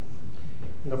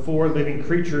And the four living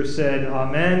creatures said,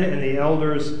 Amen, and the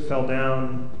elders fell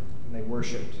down and they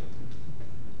worshipped.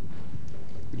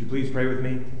 Would you please pray with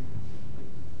me?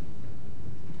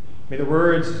 May the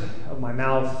words of my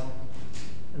mouth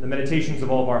and the meditations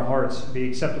of all of our hearts be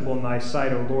acceptable in thy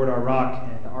sight, O Lord, our rock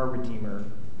and our Redeemer.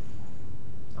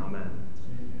 Amen.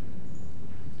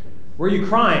 Were you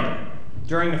crying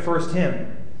during the first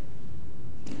hymn?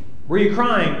 Were you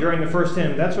crying during the first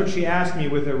hymn? That's what she asked me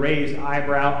with a raised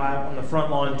eyebrow out on the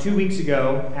front lawn 2 weeks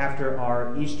ago after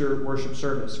our Easter worship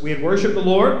service. We had worshiped the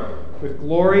Lord with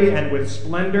glory and with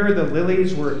splendor. The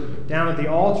lilies were down at the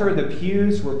altar. The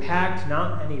pews were packed.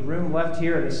 Not any room left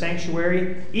here in the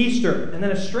sanctuary. Easter. And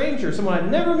then a stranger, someone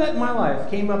I'd never met in my life,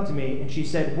 came up to me and she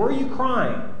said, were you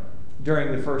crying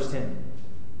during the first hymn?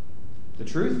 The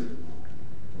truth?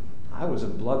 I was a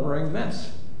blubbering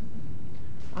mess.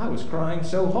 I was crying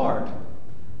so hard.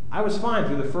 I was fine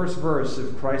through the first verse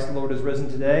of Christ the Lord is risen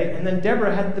today, and then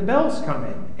Deborah had the bells come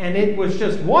in, and it was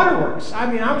just waterworks.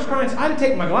 I mean, I was crying. I had to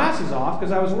take my glasses off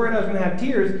because I was worried I was going to have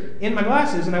tears in my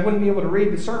glasses and I wouldn't be able to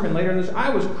read the sermon later in this. I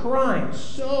was crying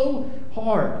so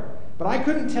hard, but I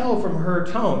couldn't tell from her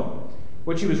tone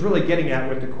what she was really getting at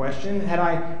with the question. Had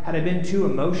I been too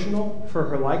emotional for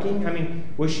her liking? I mean,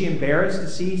 was she embarrassed to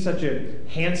see such a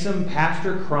handsome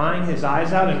pastor crying his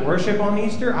eyes out in worship on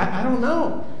Easter? I don't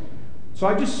know. So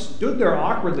I just stood there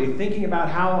awkwardly thinking about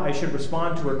how I should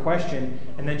respond to her question,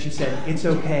 and then she said, it's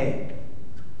okay.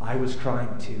 I was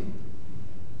crying too.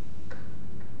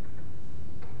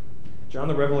 John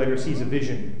the Revelator sees a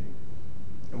vision.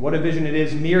 And what a vision it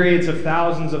is. Myriads of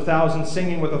thousands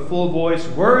singing with a full voice,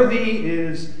 worthy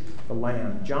is the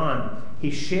Lamb. John,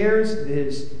 he shares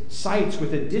his sights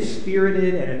with a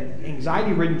dispirited and an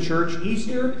anxiety-ridden church.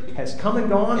 Easter has come and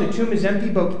gone. The tomb is empty.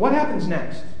 But what happens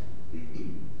next?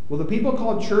 Well, the people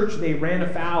called church, they ran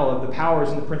afoul of the powers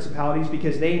and the principalities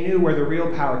because they knew where the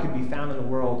real power could be found in the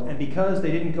world. And because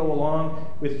they didn't go along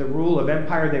with the rule of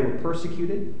empire, they were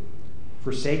persecuted,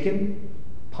 forsaken,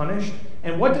 punished.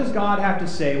 And what does God have to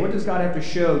say? What does God have to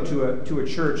show to a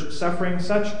church suffering?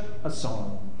 Such a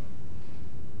song.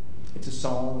 It's a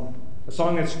song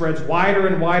that spreads wider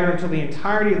and wider until the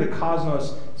entirety of the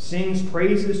cosmos sings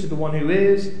praises to the one who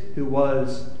is, who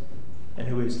was, and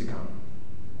who is to come.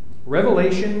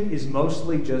 Revelation is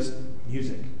mostly just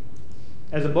music.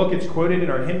 As a book, it's quoted in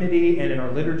our hymnody and in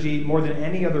our liturgy more than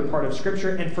any other part of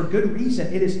Scripture, and for good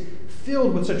reason. It is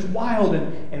filled with such wild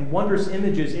and wondrous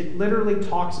images. It literally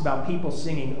talks about people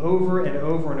singing over and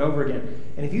over and over again.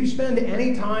 And if you spend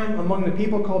any time among the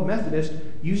people called Methodist,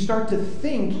 you start to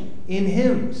think in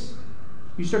hymns.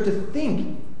 You start to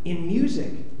think in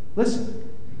music. Listen.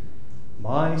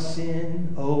 My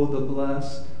sin, oh the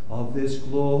bless of this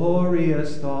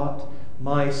glorious thought,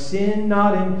 my sin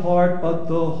not in part but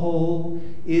the whole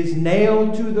is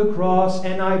nailed to the cross,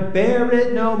 and I bear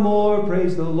it no more.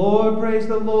 Praise the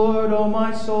Lord, oh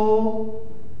my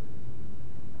soul.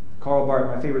 Karl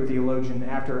Barth, my favorite theologian,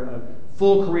 after a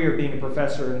full career being a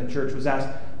professor in the church, was asked,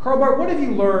 Karl Barth, what have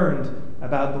you learned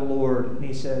about the Lord? And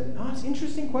he said, it's an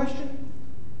interesting question.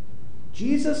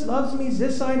 Jesus loves me,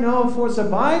 this I know, for the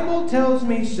Bible tells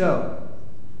me so.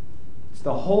 It's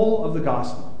the whole of the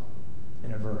gospel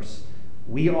in a verse.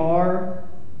 We are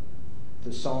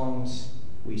the songs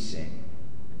we sing.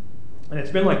 And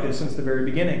it's been like this since the very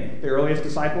beginning. The earliest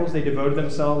disciples, they devoted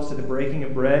themselves to the breaking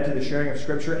of bread, to the sharing of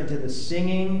Scripture, and to the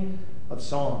singing of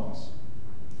songs.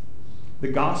 The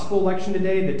gospel lection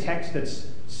today, the text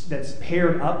that's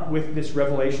paired up with this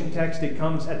Revelation text, it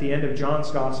comes at the end of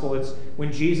John's gospel. It's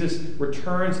when Jesus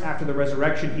returns after the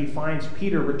resurrection. He finds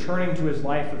Peter returning to his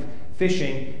life of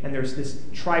fishing, and there's this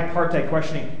tripartite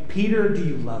questioning. Peter, do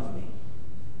you love me?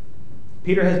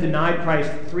 Peter has denied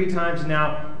Christ 3 times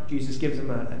now. Jesus gives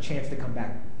him a chance to come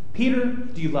back. Peter,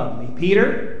 do you love me?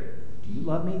 Peter, do you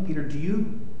love me? Peter, do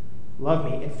you love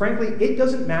me? And frankly, it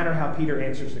doesn't matter how Peter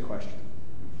answers the question.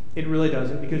 It really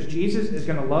doesn't, because Jesus is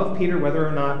going to love Peter whether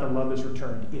or not the love is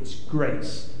returned. It's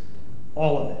grace.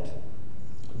 All of it.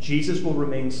 Jesus will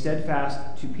remain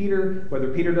steadfast to Peter. Whether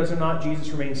Peter does or not, Jesus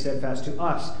remains steadfast to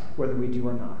us, whether we do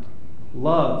or not.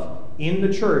 Love in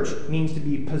the church means to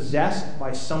be possessed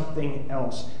by something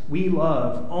else. We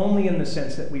love only in the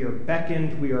sense that we are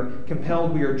beckoned, we are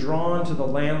compelled, we are drawn to the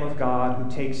Lamb of God who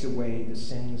takes away the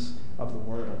sins of the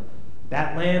world.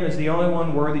 That Lamb is the only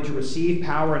one worthy to receive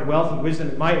power and wealth and wisdom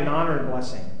and might and honor and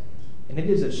blessing. And it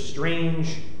is a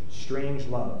strange, strange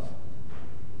love.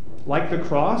 Like the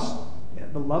cross,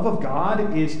 the love of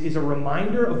God is a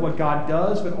reminder of what God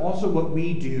does, but also what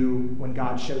we do when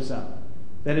God shows up.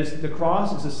 That is, the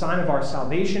cross is a sign of our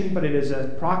salvation, but it is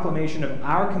a proclamation of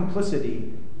our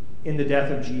complicity in the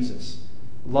death of Jesus.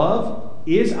 Love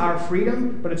is our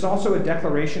freedom, but it's also a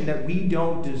declaration that we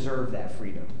don't deserve that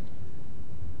freedom.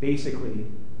 Basically,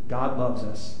 God loves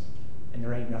us, and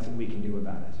there ain't nothing we can do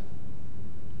about it.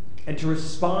 And to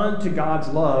respond to God's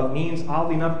love means,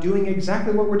 oddly enough, doing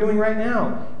exactly what we're doing right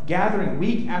now. Gathering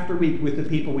week after week with the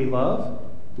people we love,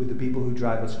 with the people who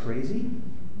drive us crazy,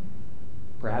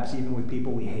 perhaps even with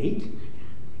people we hate,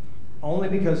 only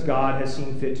because God has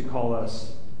seen fit to call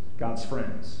us God's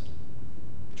friends.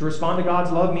 To respond to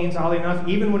God's love means, oddly enough,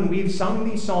 even when we've sung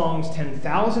these songs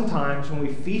 10,000 times, when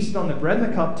we feasted on the bread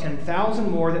and the cup 10,000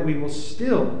 more, that we will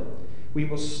still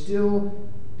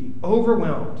be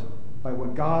overwhelmed by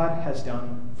what God has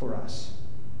done for us.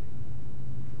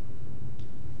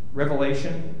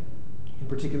 Revelation, in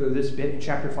particular this bit in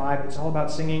chapter 5, it's all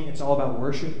about singing, it's all about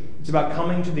worship. It's about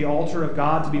coming to the altar of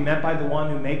God to be met by the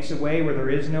one who makes a way where there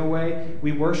is no way.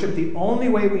 We worship the only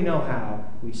way we know how.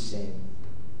 We sing.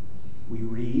 We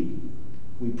read.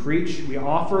 We preach. We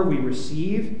offer. We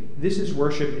receive. This is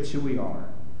worship. It's who we are.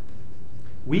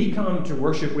 We come to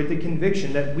worship with the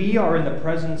conviction that we are in the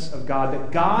presence of God,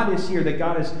 that God is here, that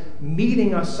God is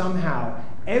meeting us somehow.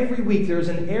 Every week there's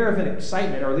an air of an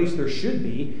excitement, or at least there should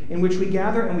be, in which we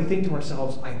gather and we think to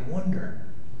ourselves, I wonder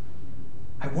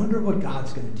what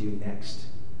God's going to do next.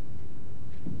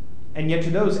 And yet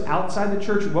to those outside the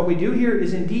church, what we do here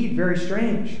is indeed very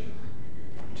strange.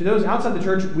 To those outside the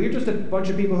church, we're just a bunch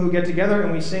of people who get together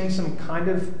and we sing some kind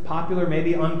of popular,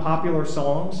 maybe unpopular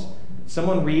songs.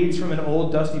 Someone reads from an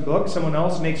old dusty book. Someone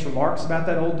else makes remarks about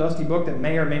that old dusty book that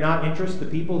may or may not interest the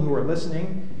people who are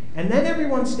listening. And then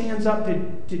everyone stands up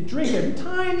to drink a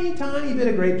tiny, tiny bit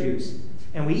of grape juice.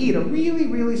 And we eat a really,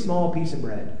 really small piece of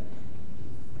bread.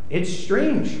 It's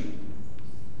strange.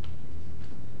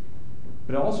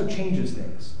 But it also changes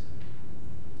things.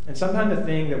 And sometimes the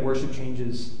thing that worship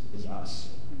changes is us.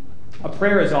 A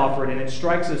prayer is offered and it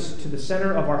strikes us to the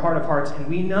center of our heart of hearts, and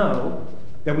we know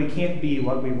that we can't be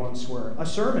what we once were. A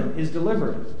sermon is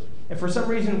delivered, and for some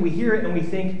reason we hear it and we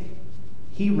think,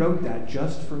 he wrote that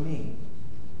just for me,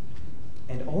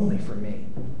 and only for me.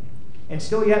 And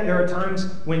still yet, there are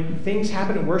times when things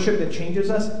happen in worship that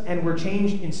changes us, and we're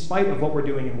changed in spite of what we're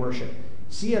doing in worship.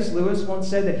 C.S. Lewis once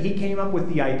said that he came up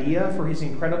with the idea for his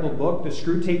incredible book, The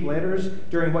Screwtape Letters,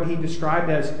 during what he described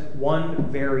as one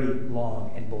very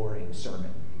long and boring sermon.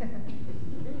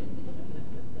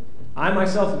 I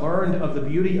myself learned of the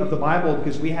beauty of the Bible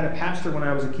because we had a pastor when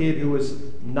I was a kid who was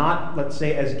not, let's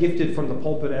say, as gifted from the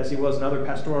pulpit as he was in other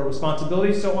pastoral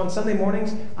responsibilities. So on Sunday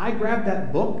mornings, I grabbed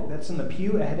that book that's in the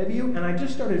pew ahead of you, and I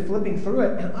just started flipping through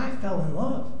it, and I fell in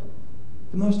love.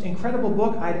 The most incredible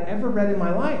book I'd ever read in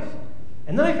my life.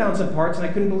 And then I found some parts, and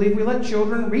I couldn't believe we let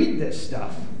children read this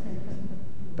stuff.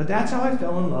 But that's how I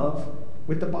fell in love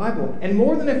with the Bible. And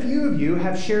more than a few of you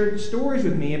have shared stories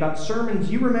with me about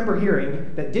sermons you remember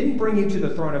hearing that didn't bring you to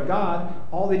the throne of God.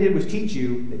 All they did was teach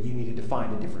you that you needed to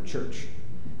find a different church.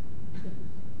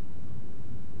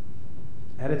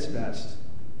 At its best,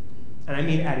 and I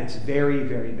mean at its very,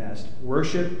 very best,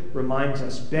 worship reminds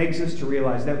us, begs us to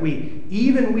realize that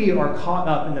even we are caught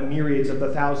up in the myriads of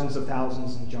the thousands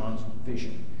in John's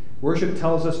vision. Worship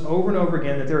tells us over and over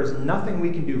again that there is nothing we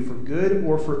can do for good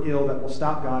or for ill that will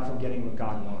stop God from getting what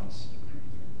God wants.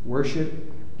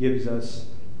 Worship gives us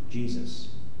Jesus.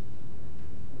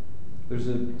 There's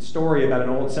a story about an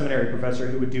old seminary professor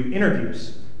who would do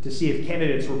interviews to see if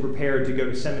candidates were prepared to go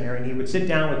to seminary. And he would sit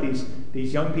down with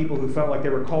these young people who felt like they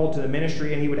were called to the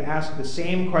ministry, and he would ask the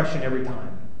same question every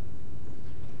time.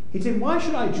 He'd say, why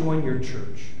should I join your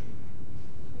church?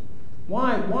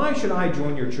 Why should I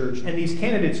join your church? And these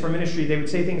candidates for ministry, they would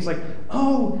say things like,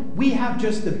 oh, we have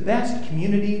just the best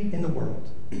community in the world.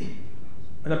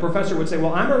 And the professor would say,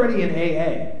 well, I'm already in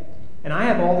AA, and I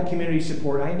have all the community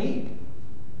support I need.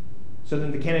 So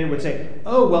then the candidate would say,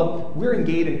 oh, well, we're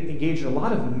engaged in a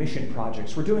lot of mission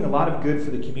projects. We're doing a lot of good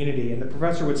for the community. And the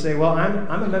professor would say, well,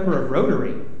 I'm a member of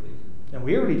Rotary, and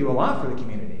we already do a lot for the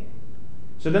community.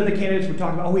 So then the candidates would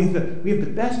talk about, oh, we have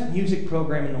the best music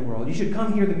program in the world. You should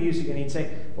come hear the music. And he'd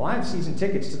say, well, I have season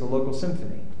tickets to the local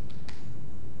symphony.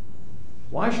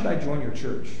 Why should I join your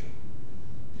church?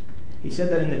 He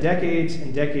said that in the decades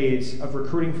and decades of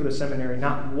recruiting for the seminary,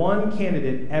 not one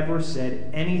candidate ever said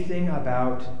anything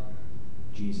about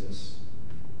Jesus.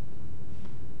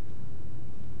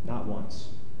 Not once.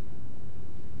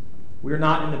 We are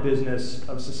not in the business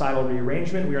of societal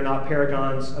rearrangement. We are not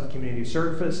paragons of community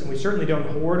service, and we certainly don't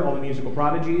hoard all the musical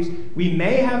prodigies. We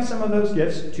may have some of those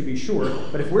gifts, to be sure,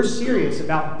 but if we're serious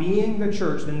about being the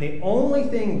church, then the only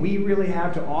thing we really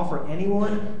have to offer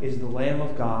anyone is the Lamb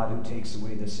of God who takes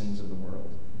away the sins of the world.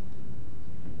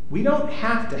 We don't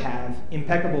have to have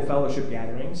impeccable fellowship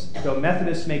gatherings, though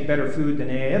Methodists make better food than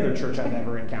any other church I've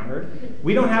ever encountered.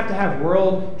 We don't have to have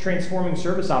world-transforming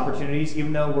service opportunities,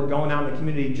 even though we're going out in the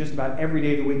community just about every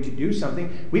day of the week to do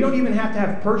something. We don't even have to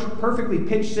have perfectly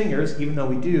pitched singers, even though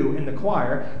we do in the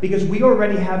choir, because we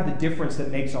already have the difference that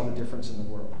makes all the difference in the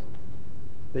world.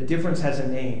 The difference has a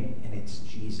name, and it's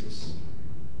Jesus.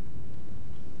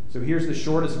 So here's the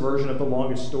shortest version of the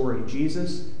longest story.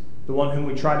 Jesus, the one whom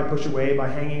we try to push away by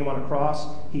hanging him on a cross,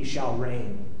 he shall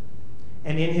reign.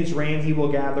 And in his reign he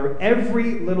will gather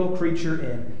every little creature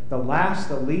in, the last,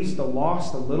 the least, the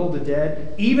lost, the little, the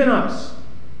dead, even us,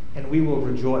 and we will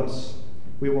rejoice.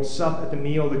 We will sup at the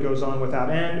meal that goes on without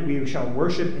end. We shall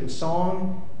worship in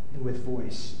song and with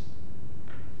voice.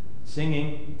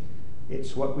 Singing,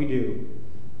 it's what we do.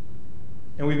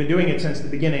 And we've been doing it since the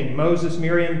beginning. Moses,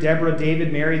 Miriam, Deborah,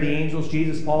 David, Mary, the angels,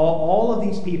 Jesus, Paul, all of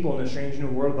these people in the strange new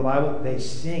world of the Bible, they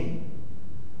sing.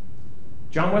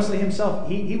 John Wesley himself,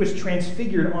 he was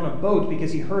transfigured on a boat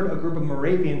because he heard a group of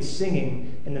Moravians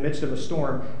singing in the midst of a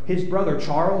storm. His brother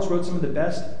Charles wrote some of the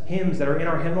best hymns that are in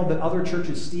our hymnal that other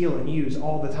churches steal and use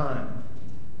all the time.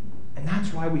 And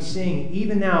that's why we sing.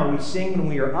 Even now, we sing when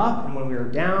we are up and when we are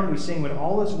down. We sing when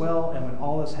all is well and when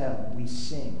all is hell. We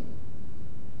sing.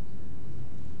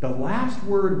 The last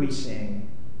word we sing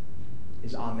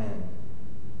is Amen.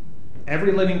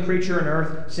 Every living creature on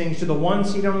earth sings to the one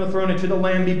seated on the throne and to the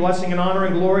Lamb be blessing and honor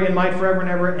and glory and might forever and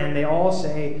ever, and they all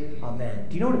say Amen.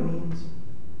 Do you know what it means?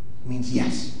 It means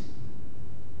yes.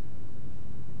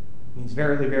 It means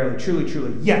verily, verily, truly,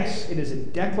 truly, yes. It is a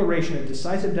declaration, a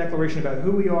decisive declaration about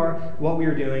who we are, what we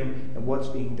are doing, and what's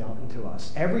being done to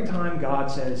us. Every time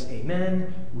God says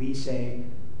amen, we say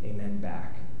amen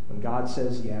back. When God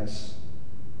says yes,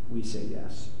 we say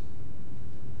yes.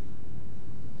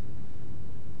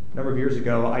 A number of years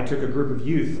ago, I took a group of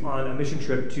youth on a mission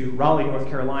trip to Raleigh, North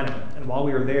Carolina. And while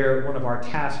we were there, one of our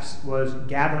tasks was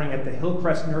gathering at the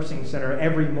Hillcrest Nursing Center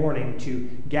every morning to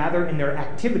gather in their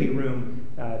activity room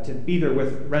to be there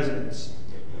with residents.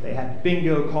 They had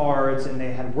bingo cards and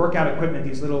they had workout equipment,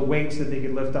 these little weights that they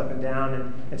could lift up and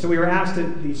down. And so we were asked,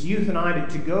 these youth and I,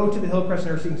 to go to the Hillcrest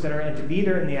Nursing Center and to be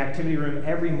there in the activity room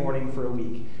every morning for a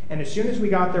week. And as soon as we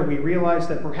got there, we realized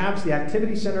that perhaps the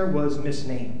activity center was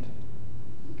misnamed.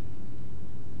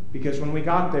 Because when we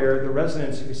got there, the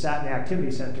residents who sat in the activity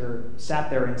center sat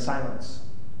there in silence,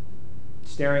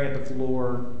 staring at the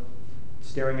floor,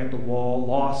 staring at the wall,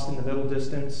 lost in the middle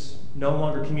distance, no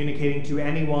longer communicating to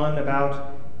anyone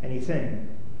about anything.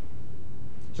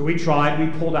 So we tried, we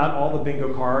pulled out all the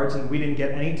bingo cards, and we didn't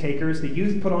get any takers. The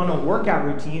youth put on a workout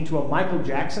routine to a Michael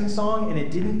Jackson song, and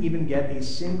it didn't even get a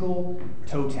single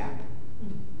toe tap.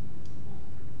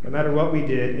 No matter what we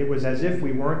did, it was as if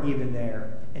we weren't even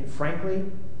there. And frankly,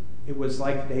 it was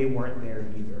like they weren't there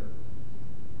either.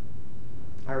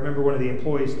 I remember one of the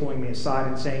employees pulling me aside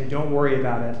and saying, "Don't worry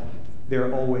about it.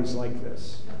 They're always like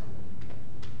this."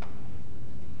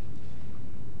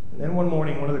 And then one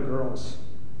morning, one of the girls,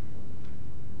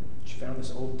 she found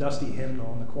this old dusty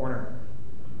hymnal in the corner.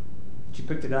 She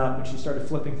picked it up and she started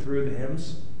flipping through the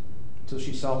hymns until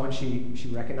she saw one she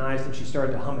recognized, and she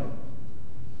started to hum it.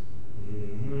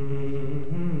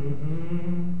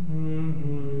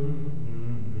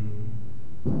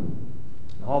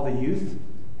 And all the youth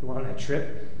who were on that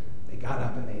trip, they got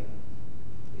up and they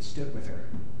stood with her.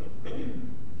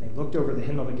 And they looked over the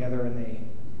hymnal together and they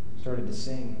started to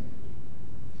sing.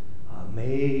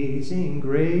 Amazing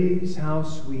grace, how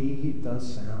sweet the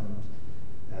sound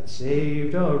that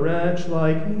saved a wretch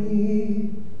like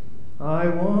me. I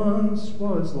once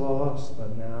was lost,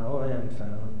 but now am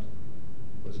found.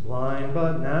 Was blind,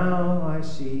 but now I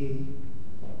see.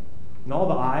 And all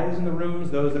the eyes in the rooms,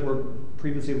 those that were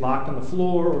previously locked on the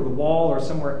floor or the wall or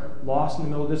somewhere lost in the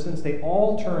middle distance, they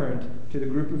all turned to the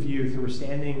group of youth who were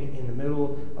standing in the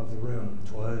middle of the room.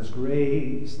 'Twas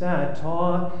grace that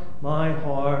taught my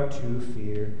heart to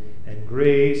fear, and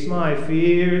grace my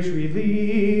fears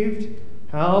relieved.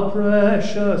 How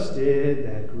precious did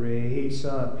that grace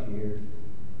appear,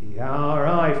 the hour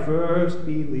I first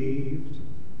believed.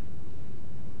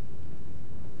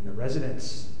 And the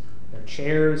residents, their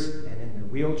chairs and in their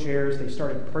wheelchairs, they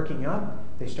started perking up.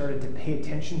 They started to pay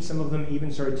attention. Some of them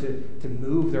even started to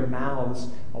move their mouths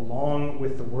along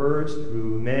with the words.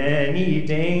 Through many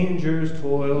dangers,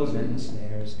 toils, and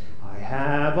snares, I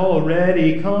have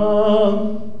already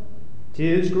come.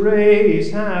 'Tis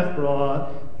grace hath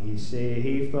brought me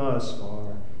safe thus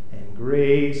far, and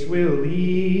grace will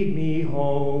lead me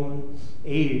home.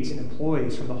 aides and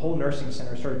employees from the whole nursing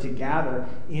center started to gather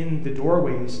in the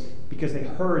doorways because they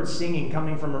heard singing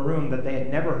coming from a room that they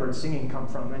had never heard singing come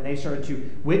from. And they started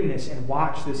to witness and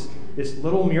watch this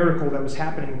little miracle that was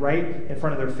happening right in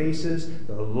front of their faces.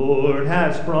 The Lord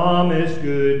has promised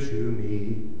good to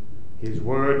me. His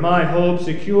word my hope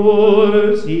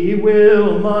secures. He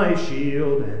will my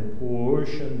shield and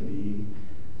portion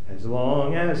be as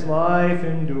long as life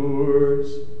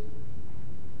endures.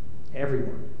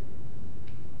 Everyone,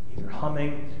 either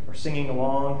humming or singing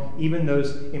along, even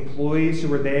those employees who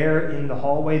were there in the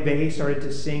hallway, they started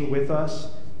to sing with us.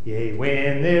 Yea,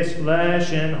 when this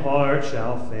flesh and heart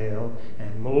shall fail,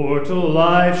 and mortal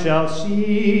life shall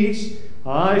cease,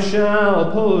 I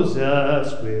shall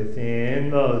possess within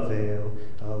the veil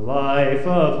a life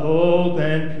of hope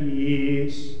and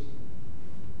peace.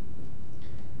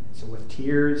 So with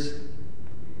tears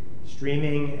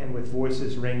streaming and with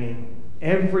voices ringing,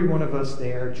 every one of us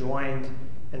there joined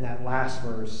in that last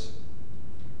verse.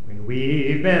 When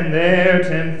we've been there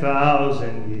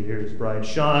 10,000 years, bright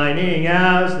shining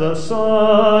as the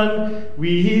sun,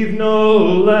 we've no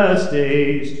less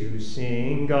days to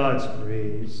sing God's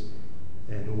praise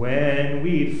than when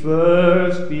we'd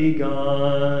first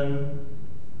begun.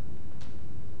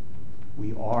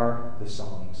 We are the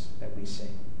songs that we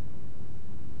sing.